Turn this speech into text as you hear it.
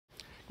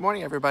Good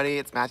morning, everybody.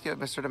 It's Matthew at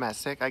Mr.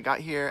 Domestic. I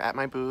got here at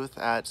my booth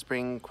at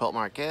Spring Quilt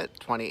Market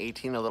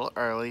 2018 a little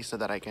early so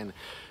that I can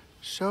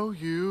show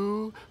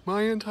you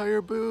my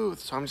entire booth.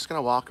 So I'm just going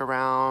to walk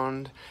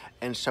around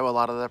and show a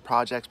lot of the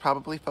projects,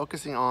 probably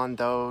focusing on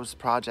those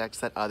projects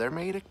that other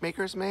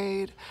makers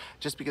made,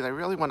 just because I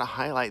really want to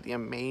highlight the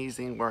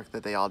amazing work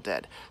that they all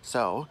did.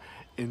 So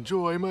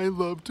enjoy my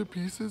love to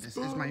pieces. This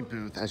is my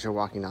booth as you're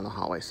walking down the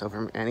hallway. So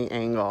from any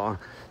angle,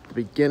 the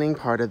beginning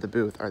part of the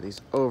booth are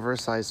these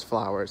oversized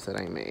flowers that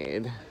I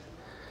made.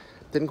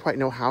 Didn't quite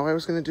know how I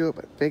was going to do it,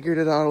 but figured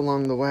it out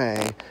along the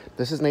way.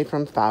 This is made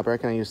from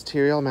fabric, and I used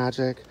Material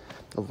Magic,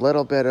 a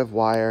little bit of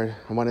wire.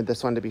 I wanted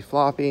this one to be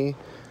floppy,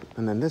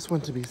 and then this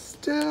one to be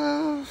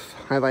stiff,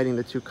 highlighting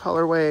the two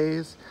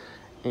colorways.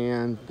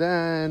 And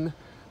then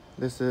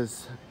this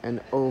is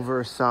an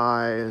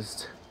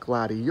oversized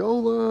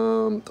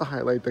gladiolum to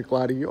highlight the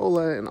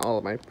gladiola in all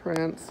of my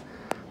prints.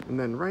 And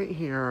then right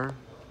here,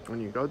 when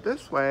you go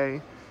this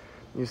way,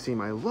 you see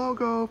my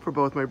logo for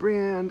both my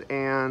brand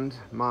and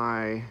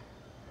my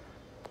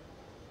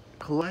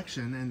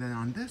collection. And then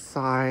on this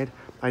side,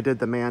 I did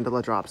the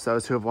mandala drops.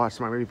 Those who have watched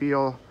my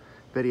reveal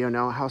video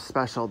know how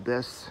special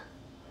this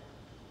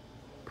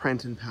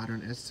print and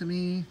pattern is to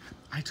me.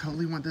 I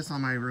totally want this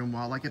on my room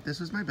wall. Like if this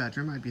was my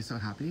bedroom, I'd be so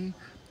happy.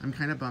 I'm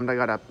kind of bummed I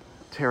gotta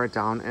tear it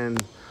down in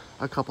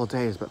a couple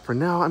days, but for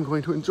now I'm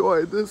going to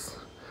enjoy this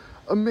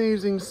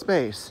amazing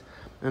space.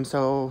 And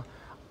so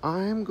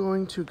I'm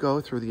going to go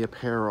through the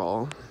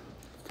apparel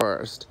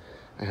first.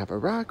 I have a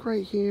rack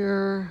right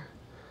here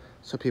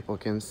so people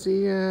can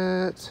see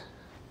it.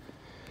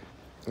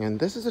 And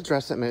this is a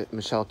dress that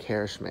Michelle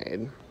Kersh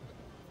made.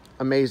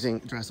 Amazing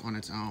dress on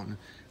its own.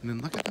 And then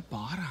look at the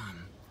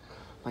bottom.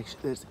 Like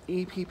there's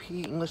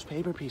EPP, English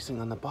paper piecing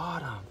on the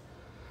bottom.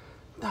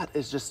 That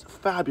is just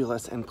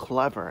fabulous and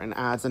clever and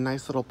adds a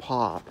nice little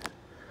pop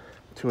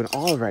to an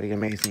already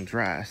amazing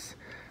dress.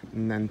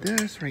 And then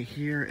this right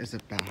here is a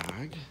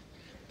bag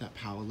that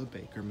Paola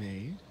Baker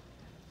made.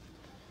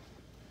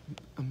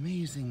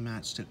 Amazing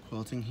matchstick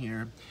quilting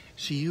here.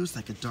 She used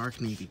like a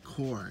dark navy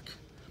cork.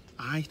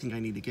 I think I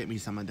need to get me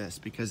some of this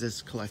because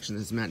this collection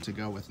is meant to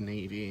go with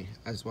navy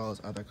as well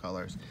as other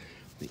colors.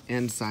 The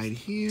inside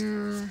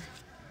here.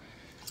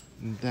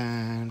 And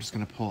then I'm just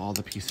gonna pull all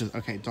the pieces.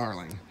 Okay,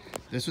 darling.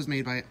 This was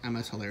made by Emma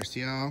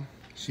Talercio.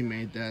 She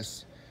made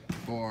this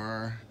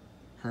for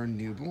her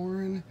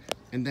newborn.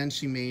 And then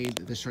she made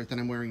the shirt that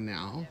I'm wearing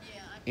now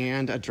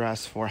and a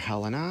dress for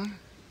Helena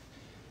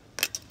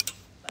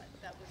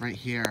right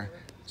here.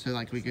 So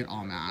like we could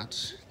all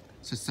match.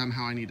 So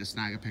somehow I need to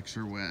snag a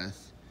picture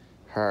with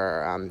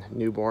her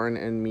newborn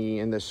and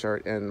me in this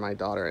shirt and my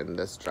daughter in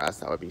this dress.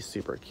 That would be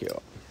super cute.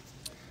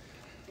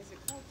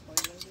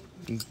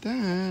 And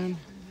then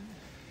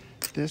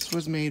this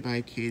was made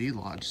by Katie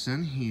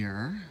Lodgson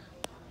here.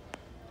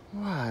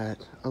 What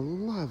a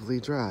lovely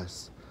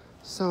dress.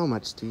 So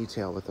much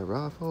detail with the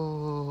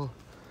ruffle,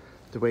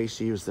 the way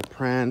she used the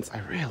prints. I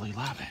really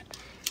love it.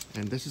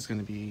 And this is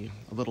gonna be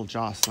a little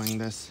jostling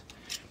this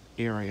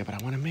area, but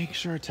I wanna make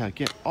sure to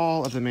get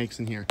all of the makes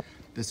in here.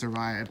 This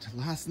arrived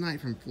last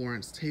night from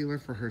Florence Taylor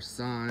for her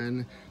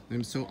son.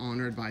 I'm so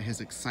honored by his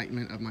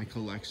excitement of my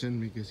collection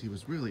because he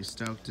was really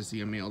stoked to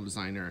see a male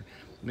designer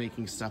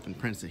making stuff and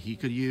prints that he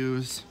could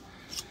use.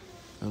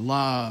 I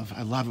love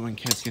it when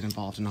kids get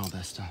involved in all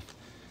this stuff.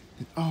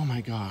 And oh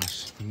my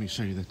gosh, let me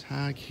show you the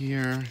tag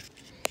here.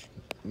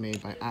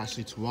 Made by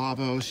Ashley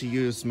Tuavo. She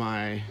used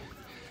my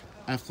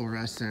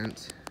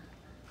efflorescent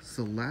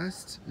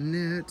Celeste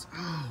knit.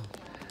 Oh,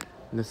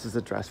 and this is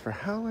a dress for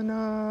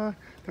Helena.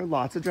 There are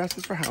lots of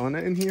dresses for Helena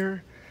in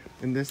here.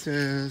 And this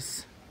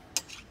is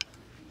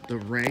the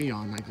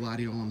rayon, my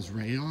gladiolum's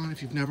rayon.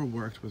 If you've never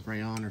worked with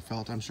rayon or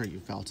felt, I'm sure you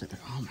felt it, but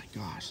oh my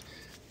gosh,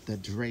 the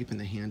drape in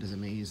the hand is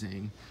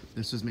amazing.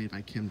 This was made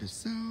by Kim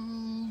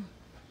DeSalle.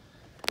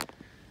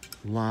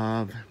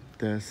 Love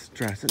this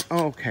dress. And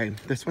oh, okay,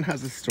 this one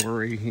has a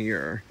story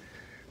here.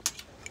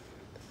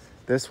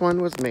 This one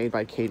was made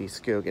by Katie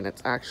Skoog, and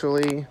it's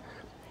actually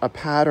a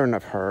pattern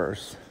of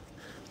hers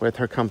with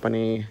her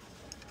company,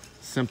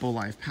 Simple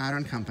Life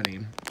Pattern Company.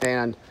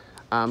 And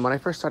when I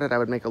first started, I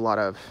would make a lot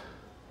of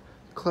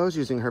clothes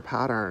using her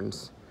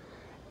patterns.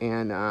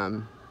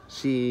 And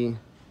she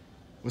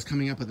was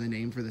coming up with a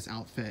name for this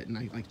outfit, and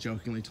I like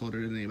jokingly told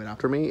her to name it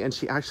after me, and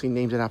she actually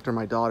named it after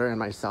my daughter and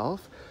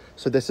myself.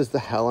 So this is the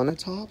Helena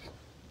top,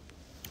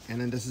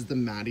 and then this is the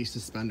Maddie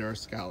suspender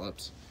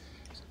scalloped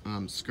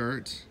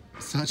skirt.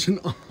 Such an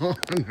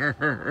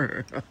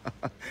honor.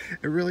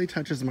 It really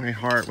touches my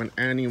heart when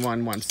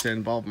anyone wants to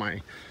involve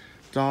my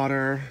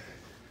daughter.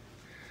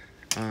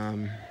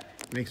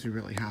 Makes me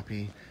really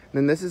happy. And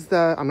then this is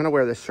I'm gonna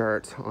wear this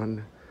shirt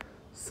on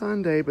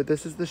Sunday, but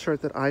this is the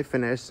shirt that I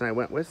finished, and I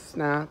went with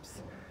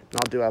snaps. And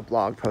I'll do a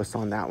blog post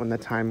on that when the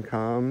time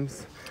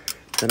comes.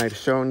 Then I've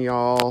shown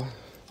y'all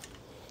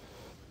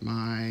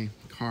my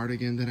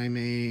cardigan that I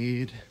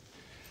made.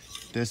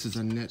 This is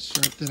a knit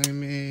shirt that I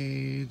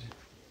made.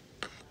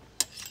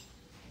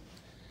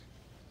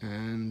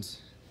 And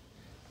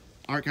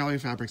Art Gallery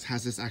Fabrics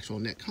has this actual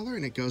knit color,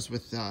 and it goes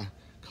with the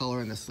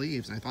color in the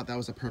sleeves, and I thought that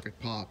was a perfect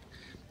pop.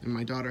 And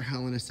my daughter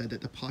Helena said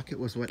that the pocket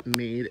was what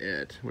made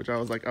it, which I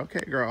was like, okay,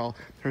 girl,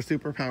 her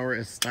superpower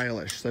is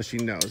stylish, so she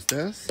knows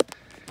this.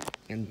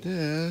 And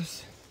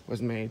this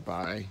was made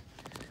by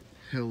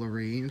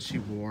Hillary, and she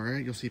wore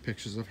it. You'll see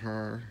pictures of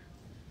her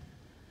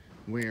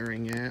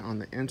wearing it on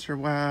the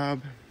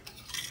interweb.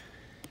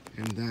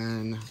 And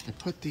then I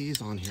put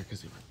these on here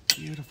because they were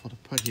beautiful to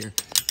put here.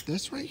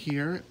 This right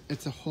here,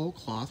 it's a whole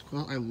cloth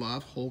quilt. I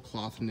love whole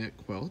cloth knit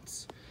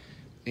quilts.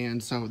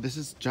 And so this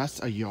is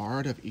just a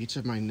yard of each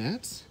of my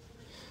knits.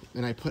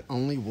 And I put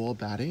only wool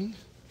batting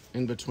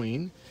in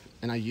between.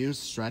 And I use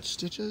stretch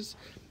stitches.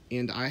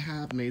 And I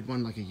have made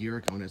one like a year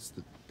ago, and it's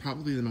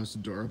probably the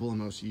most durable and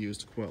most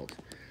used quilt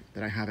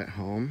that I have at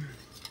home.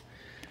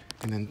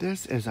 And then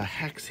this is a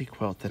hexie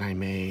quilt that I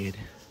made.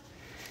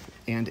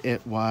 And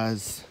it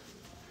was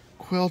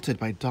quilted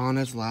by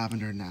Donna's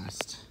Lavender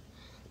Nest.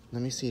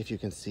 Let me see if you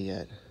can see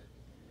it.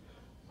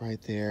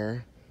 Right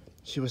there.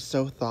 She was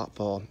so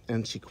thoughtful,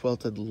 and she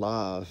quilted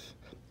Love,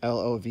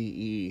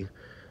 L-O-V-E,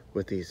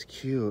 with these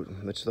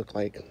cute, which look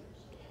like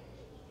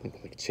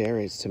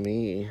cherries to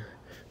me.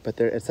 But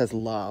there, it says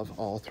love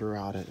all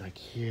throughout it, like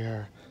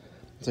here.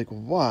 It's like,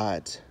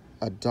 what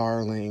a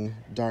darling,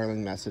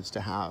 darling message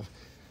to have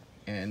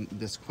in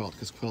this quilt,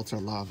 because quilts are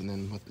love, and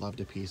then with love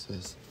to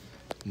pieces.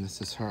 And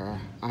this is her.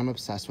 I'm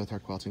obsessed with her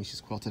quilting.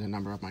 She's quilted a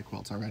number of my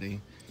quilts already.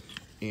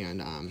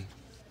 And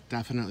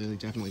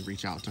definitely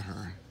reach out to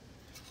her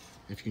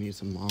if you need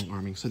some long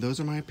arming. So those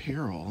are my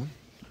apparel.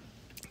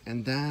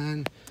 And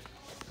then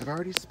I've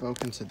already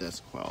spoken to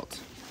this quilt,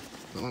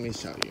 but let me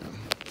show you.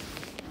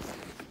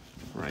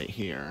 Right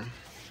here.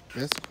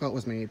 This quilt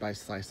was made by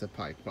Slice of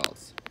Pie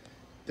Quilts.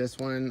 This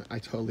one, I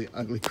totally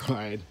ugly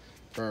cried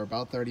for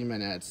about 30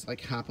 minutes, like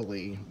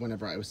happily,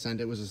 whenever I was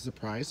sent. It was a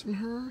surprise from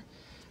her.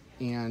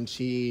 And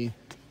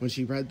when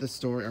she read the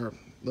story, or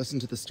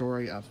listened to the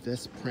story of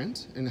this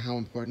print and how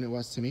important it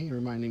was to me,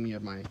 reminding me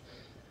of my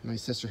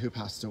sister who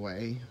passed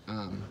away,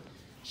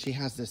 she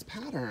has this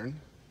pattern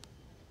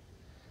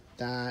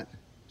that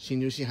she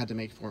knew she had to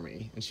make for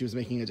me. And she was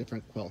making a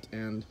different quilt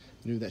and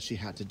knew that she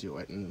had to do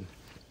it. And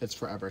it's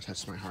forever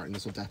touched my heart, and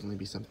this will definitely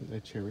be something that I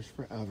cherish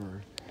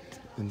forever.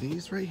 And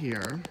these right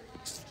here,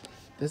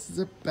 this is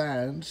a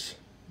bench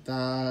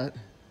that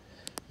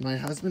my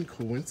husband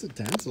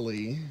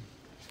coincidentally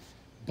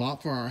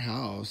bought for our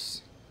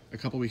house a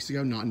couple weeks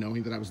ago, not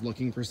knowing that I was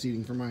looking for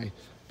seating for my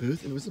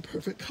booth, and it was the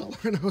perfect color,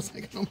 and I was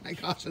like, oh my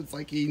gosh, it's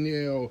like he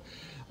knew.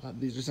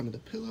 These are some of the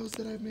pillows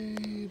that I've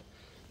made.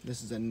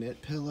 This is a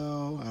knit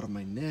pillow out of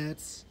my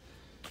knits.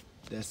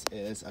 This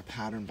is a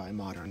pattern by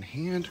Modern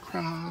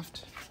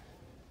Handcraft.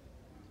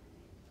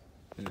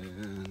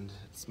 And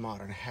it's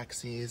modern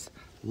hexies.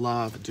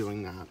 Love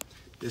doing that.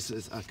 This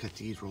is a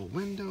cathedral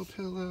window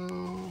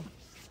pillow.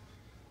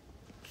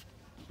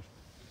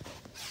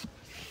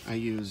 I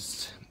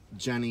used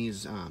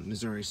Jenny's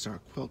Missouri Star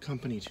Quilt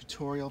Company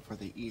tutorial for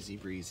the easy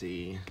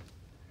breezy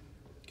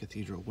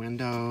cathedral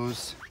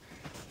windows.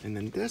 And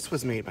then this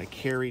was made by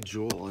Carrie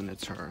Jewell, and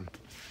it's her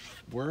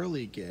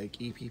whirligig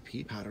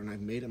EPP pattern.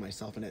 I've made it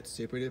myself, and it's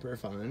super duper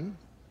fun.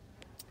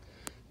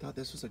 Thought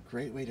this was a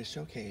great way to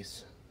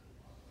showcase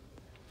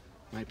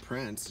my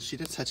prints. She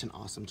did such an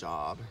awesome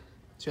job.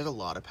 She has a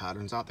lot of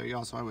patterns out there,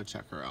 y'all, so I would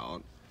check her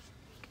out.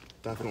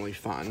 Definitely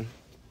fun.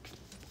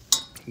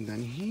 And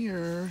then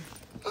here,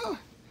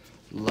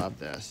 love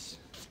this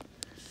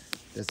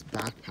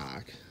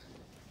backpack.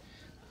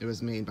 It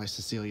was made by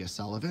Cecilia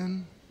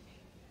Sullivan.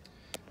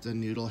 It's a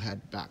noodle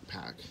head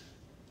backpack.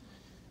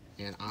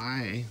 And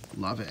I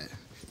love it.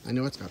 I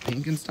know it's got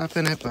pink and stuff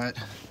in it, but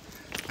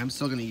I'm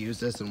still gonna use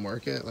this and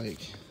work it.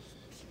 Like,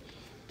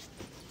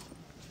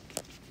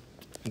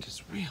 I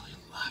just really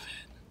love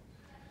it.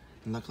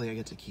 And luckily I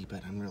get to keep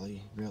it. I'm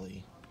really,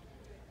 really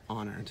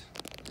honored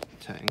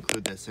to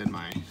include this in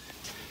my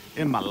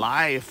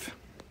life.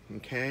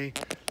 Okay,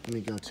 let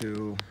me go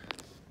to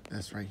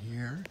this right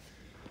here.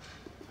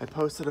 I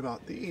posted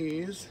about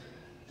these.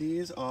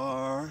 These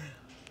are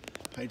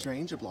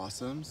hydrangea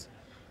blossoms,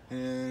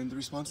 and the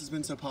response has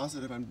been so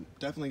positive. I'm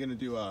definitely gonna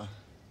do a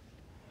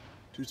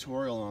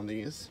tutorial on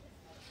these.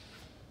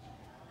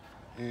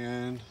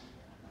 And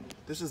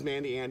this is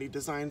Mandy Andy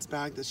Designs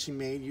bag that she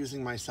made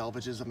using my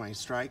salvages of my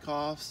strike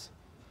offs.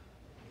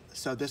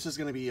 So this is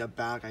gonna be a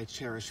bag I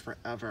cherish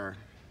forever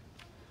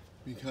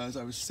because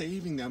I was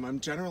saving them.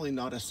 I'm generally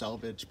not a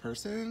salvage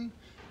person,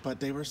 but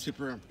they were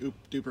super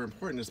duper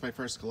important. It's my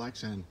first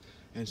collection,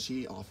 and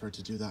she offered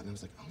to do that, and I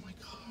was like, oh my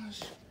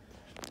gosh,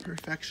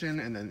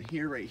 perfection. And then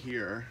here, right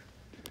here,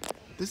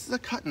 this is a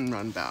cut and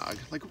run bag.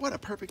 Like, what a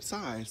perfect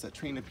size that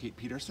Trina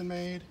Peterson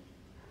made.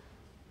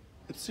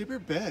 It's super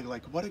big.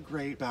 Like, what a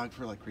great bag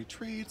for like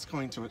retreats,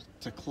 going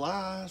to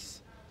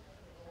class.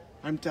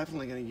 I'm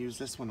definitely gonna use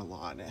this one a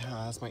lot. It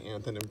has my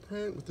Anthony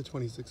print with the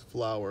 26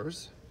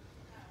 flowers.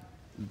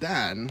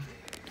 Then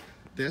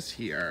this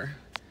here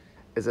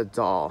is a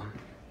doll.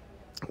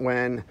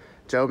 When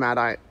Joe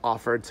Madeye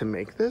offered to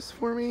make this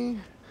for me,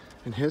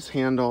 and his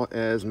handle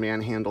is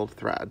Manhandled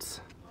Threads,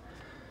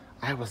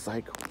 I was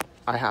like,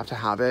 I have to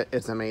have it.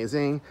 It's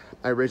amazing.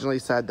 I originally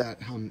said that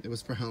it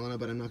was for Helena,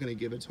 but I'm not gonna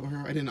give it to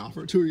her. I didn't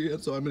offer it to her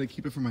yet, so I'm gonna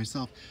keep it for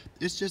myself.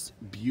 It's just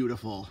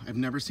beautiful. I've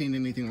never seen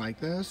anything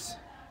like this.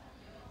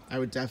 I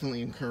would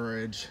definitely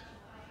encourage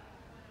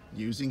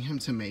using him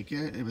to make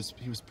it. He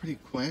was pretty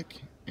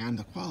quick, and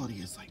the quality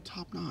is like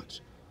top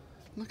notch.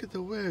 Look at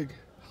the wig.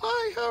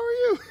 Hi, how are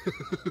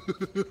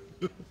you?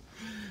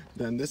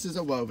 Then this is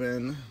a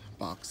woven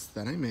box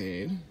that I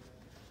made.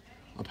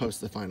 I'll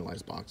post the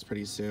finalized box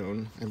pretty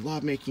soon. I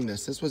love making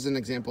this. This was an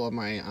example of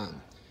my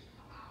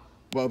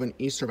woven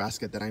Easter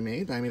basket that I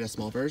made. I made a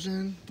small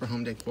version for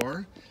home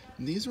decor.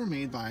 And these were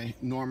made by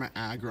Norma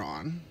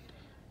Agron.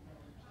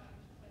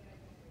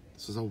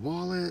 This is a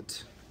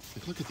wallet.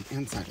 Like, look at the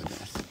inside of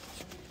this.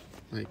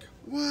 Like,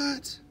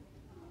 what?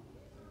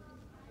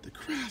 The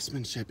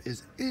craftsmanship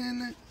is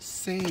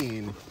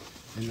insane.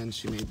 And then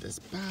she made this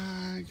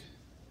bag.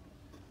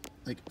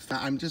 Like,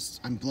 I'm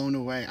blown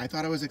away. I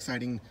thought it was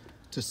exciting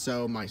to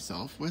sew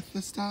myself with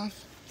this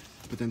stuff,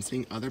 but then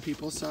seeing other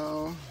people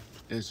sew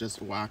is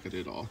just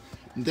wackadoodle.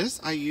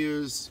 This I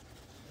use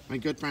my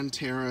good friend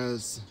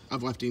Tara's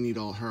of Lefty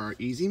Needle, her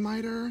Easy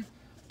Miter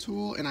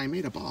tool, and I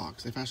made a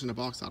box. I fashioned a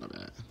box out of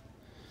it.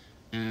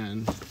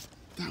 And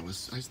I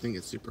just think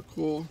it's super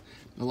cool.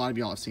 A lot of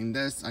y'all have seen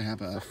this. I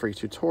have a free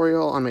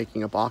tutorial on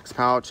making a box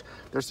pouch.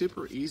 They're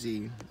super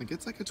easy. Like,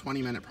 it's like a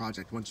 20-minute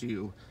project once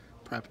you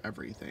prep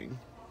everything.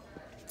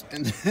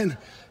 And then,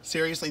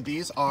 seriously,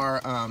 these are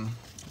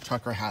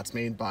trucker hats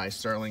made by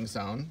Sterling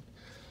Zone.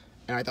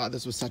 And I thought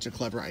this was such a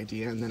clever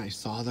idea. And then I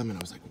saw them and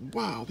I was like,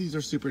 wow, these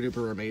are super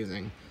duper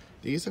amazing.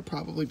 These have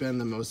probably been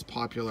the most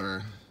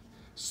popular,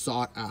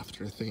 sought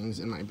after things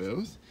in my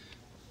booth.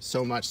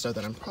 So much so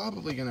that I'm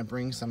probably gonna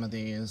bring some of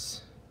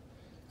these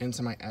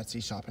into my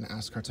Etsy shop and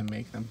ask her to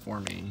make them for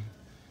me.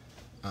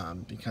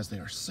 Because they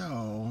are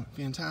so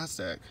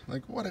fantastic.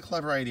 Like, what a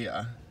clever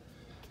idea.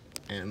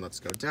 And let's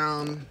go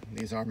down.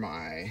 These are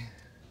my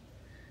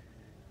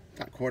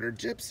Fat Quarter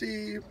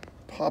Gypsy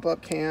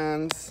pop-up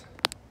cans.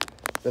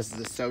 This is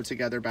a sew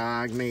together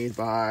bag made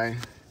by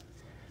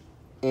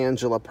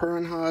Angela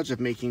Purenhudge of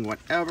Making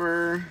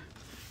Whatever.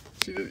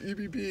 She did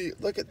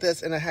EBB. Look at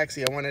this in a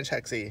hexie, a 1-inch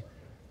hexie.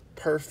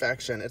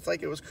 Perfection. It's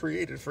like it was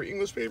created for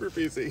English paper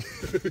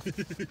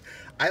PC.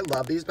 I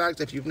love these bags.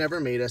 If you've never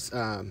made a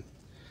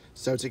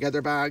sew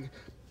together bag,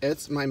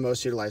 it's my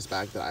most utilized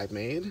bag that I've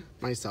made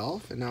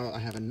myself. And now I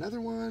have another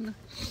one.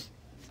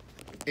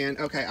 And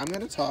okay, I'm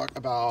gonna talk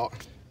about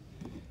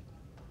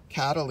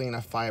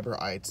Catalina Fiber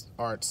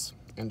Arts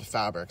and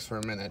Fabrics for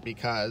a minute,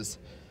 because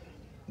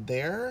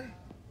their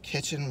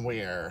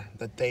kitchenware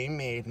that they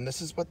made, and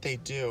this is what they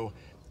do,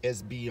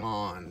 is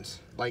beyond.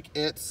 Like,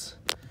 it's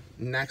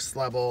next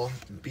level,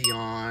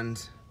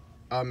 beyond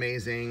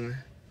amazing.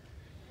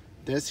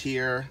 This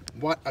here,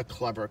 what a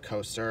clever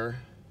coaster.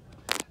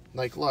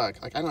 Like, look,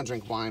 like, I don't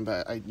drink wine,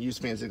 but I use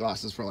fancy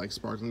glasses for like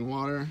sparkling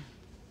water.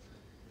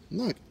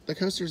 Look, the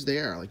coaster's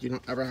there. Like, you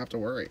don't ever have to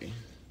worry.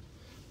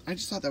 I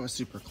just thought that was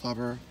super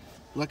clever.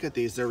 Look at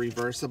these, they're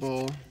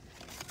reversible.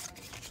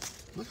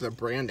 Look at the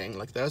branding.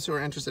 Like, those who are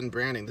interested in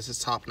branding, this is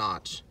top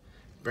notch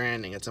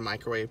branding. It's a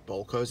microwave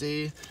bowl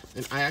cozy.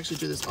 And I actually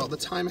do this all the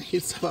time. I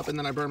heat stuff up and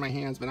then I burn my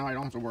hands, but now I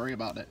don't have to worry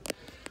about it.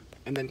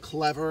 And then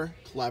clever,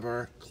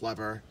 clever,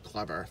 clever,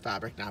 clever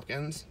fabric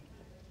napkins.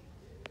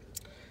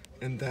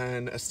 And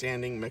then a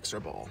standing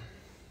mixer bowl.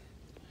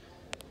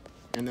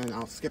 And then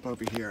I'll skip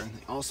over here.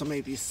 They also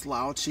made these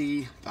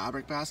slouchy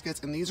fabric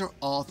baskets, and these are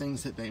all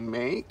things that they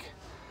make.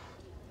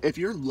 If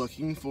you're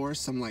looking for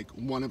some like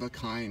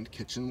one-of-a-kind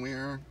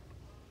kitchenware,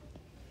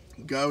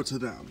 go to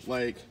them.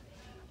 Like,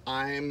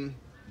 I'm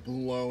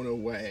blown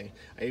away.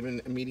 I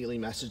even immediately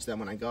messaged them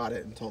when I got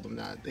it and told them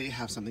that they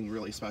have something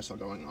really special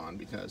going on,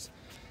 because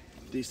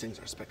these things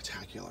are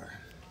spectacular.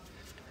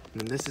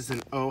 And this is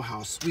an Oh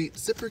How Sweet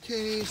zipper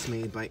case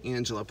made by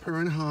Angela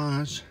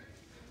Purenhudge.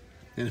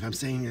 And if I'm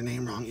saying your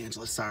name wrong,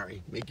 Angela,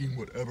 sorry. Making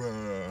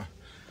Whatever.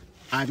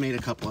 I've made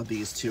a couple of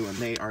these too, and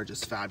they are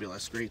just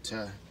fabulous. Great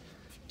to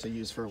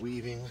use for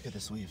weaving. Look at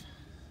this weave.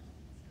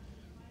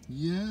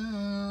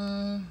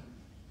 Yeah.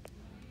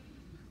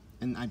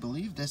 And I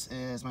believe this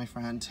is my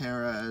friend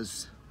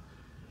Tara's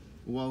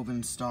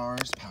Woven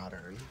Stars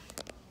pattern.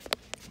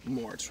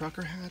 More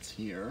trucker hats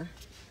here.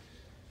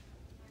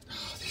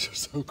 Oh, these are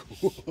so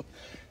cool.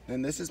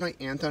 And this is my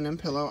Antonym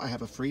pillow. I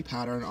have a free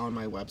pattern on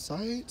my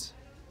website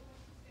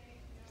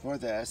for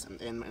this.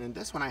 And in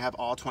this one I have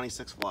all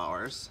 26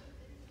 flowers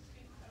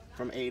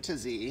from A to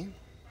Z.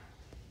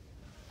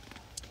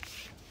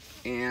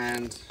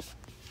 And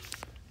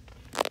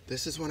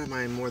this is one of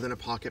my More Than a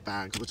Pocket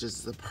bags, which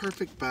is the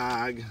perfect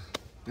bag.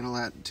 I'm gonna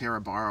let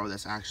Tara borrow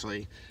this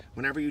actually.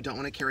 Whenever you don't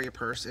want to carry a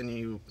purse and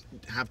you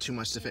have too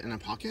much to fit in a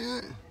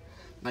pocket,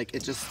 like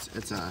it's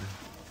a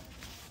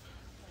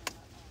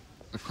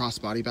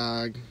crossbody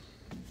bag.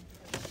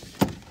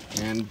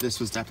 And this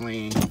was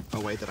definitely a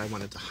way that I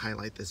wanted to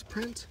highlight this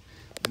print.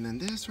 And then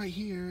this right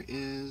here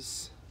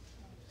is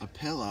a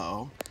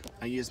pillow.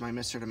 I used my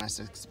Mr.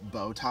 Domestic's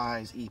Bow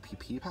Ties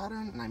EPP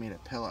pattern and I made a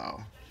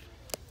pillow.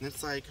 And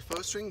it's like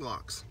faux string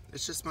blocks.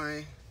 It's just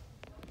my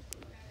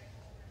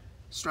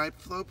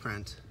striped flow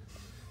print.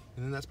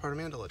 And then that's part of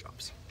mandala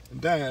drops.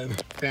 And then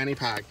fanny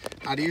pack.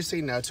 How do you say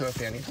no to a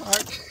fanny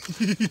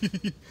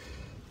pack?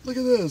 Look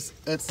at this.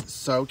 It's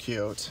so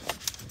cute.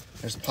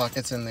 There's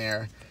pockets in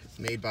there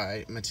made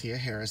by Mattia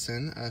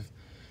Harrison of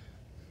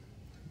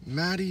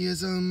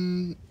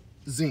Maddieism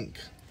Zinc.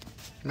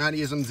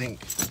 Maddieism Zinc.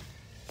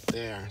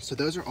 There. So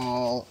those are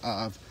all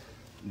of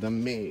the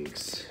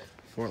makes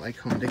for like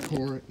home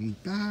decor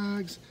and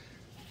bags.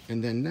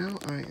 And then now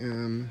I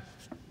am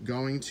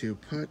going to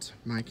put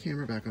my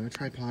camera back on a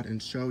tripod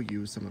and show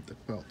you some of the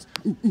quilts.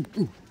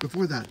 Ooh.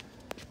 Before that,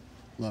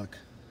 look.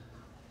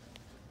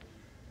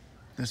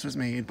 This was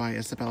made by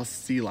Isabel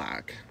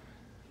Selak.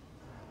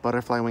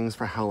 Butterfly wings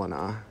for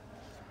Helena.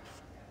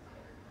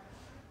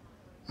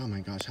 Oh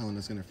my gosh,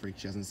 Helena's gonna freak.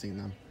 She hasn't seen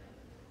them.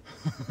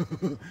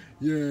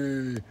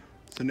 Yay.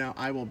 So now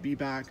I will be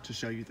back to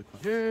show you the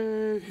quilt.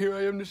 Yay, here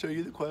I am to show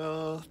you the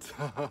quilt.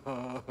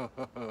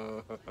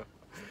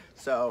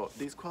 So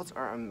these quilts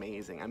are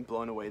amazing. I'm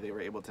blown away they were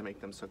able to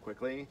make them so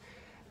quickly.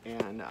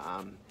 And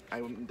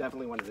I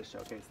definitely wanted to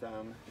showcase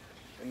them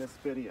in this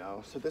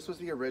video. So this was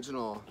the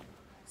original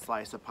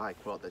slice of pie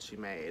quilt that she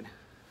made.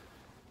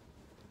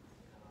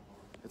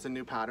 It's a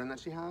new pattern that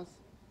she has.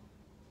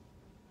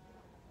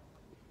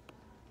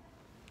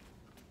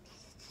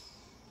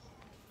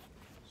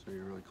 Show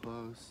you really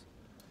close.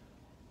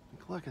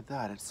 Look at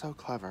that, it's so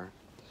clever.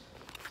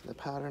 The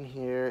pattern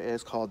here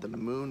is called the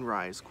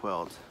Moonrise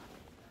quilt.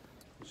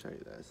 Let me show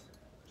you this.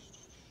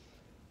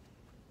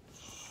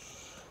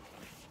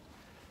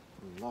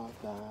 Love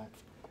that.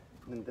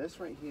 And then this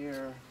right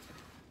here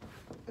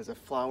is a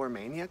Flower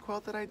Mania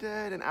quilt that I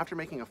did. And after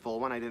making a full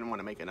one, I didn't want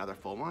to make another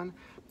full one.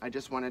 I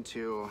just wanted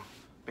to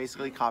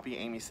basically copy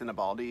Amy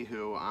Sinibaldi,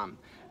 who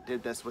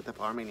did this with the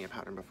Flower Mania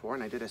pattern before.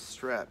 And I did a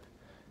strip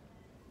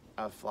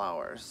of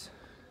flowers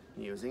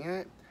using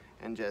it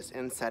and just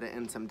inset it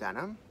in some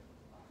denim.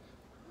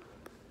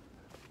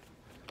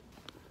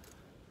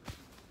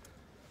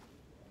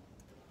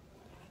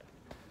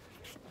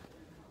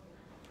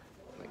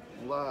 Like,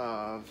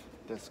 love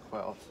this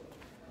quilt.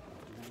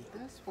 And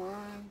then this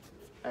one,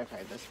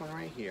 okay, this one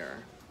right here.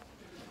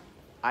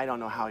 I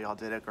don't know how y'all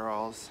did it,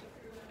 girls.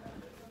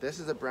 This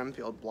is a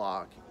Brimfield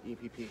block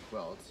EPP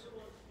quilt.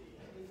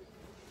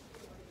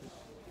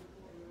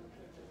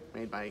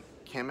 Made by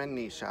Kim and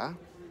Nisha.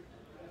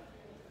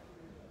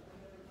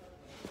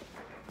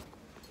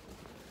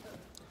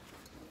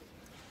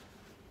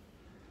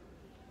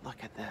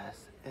 Look at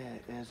this,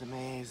 it is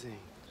amazing.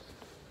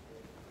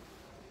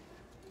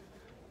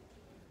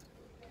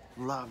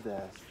 Love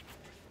this.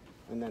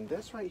 And then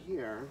this right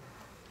here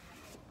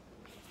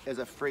is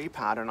a free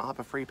pattern. I'll have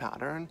a free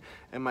pattern.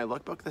 In my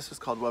lookbook, this is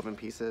called Woven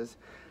Pieces.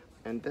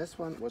 And this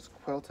one was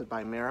quilted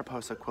by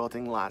Mariposa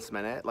Quilting last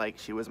minute. Like,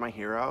 she was my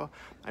hero.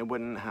 I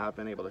wouldn't have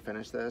been able to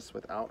finish this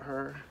without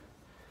her.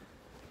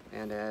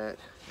 And it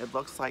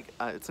looks like,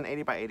 it's an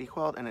 80 by 80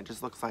 quilt, and it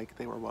just looks like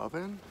they were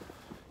woven.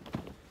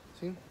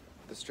 See?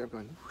 The strip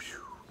going whoosh,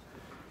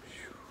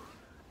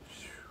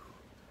 whoosh,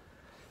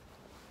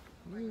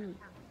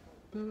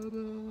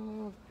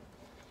 whoosh.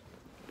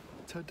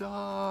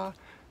 Ta-da!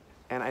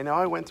 And I know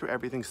I went through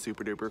everything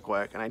super duper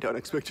quick, and I don't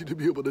expect you to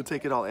be able to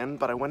take it all in,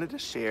 but I wanted to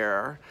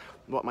share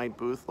what my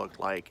booth looked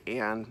like.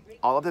 And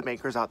all of the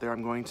makers out there,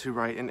 I'm going to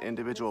write an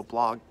individual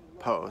blog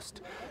post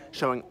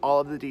showing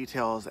all of the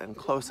details and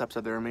close-ups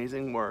of their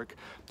amazing work.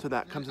 So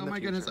that comes in the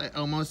future. Oh my goodness, I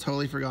almost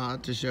totally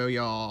forgot to show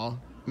y'all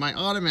my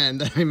ottoman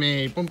that I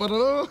made.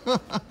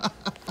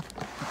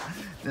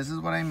 This is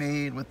what I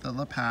made with the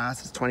La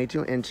Paz. It's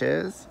 22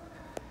 inches.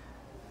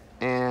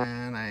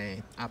 And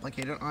I appliqued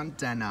it on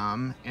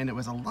denim, and it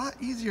was a lot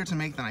easier to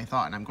make than I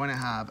thought. And I'm going to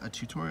have a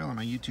tutorial on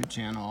my YouTube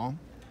channel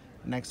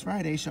next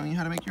Friday showing you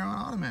how to make your own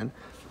ottoman.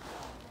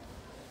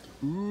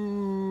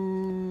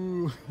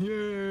 Ooh,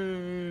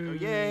 yay! Oh,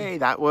 yay!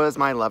 That was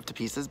my Love to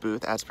Pieces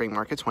booth at Spring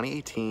Market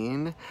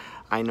 2018.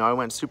 I know I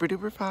went super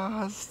duper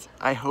fast.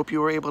 I hope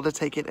you were able to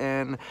take it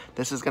in.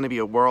 This is going to be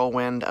a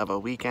whirlwind of a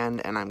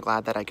weekend, and I'm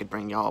glad that I could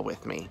bring y'all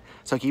with me.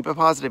 So keep it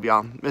positive,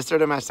 y'all. Mr.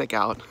 Domestic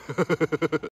out.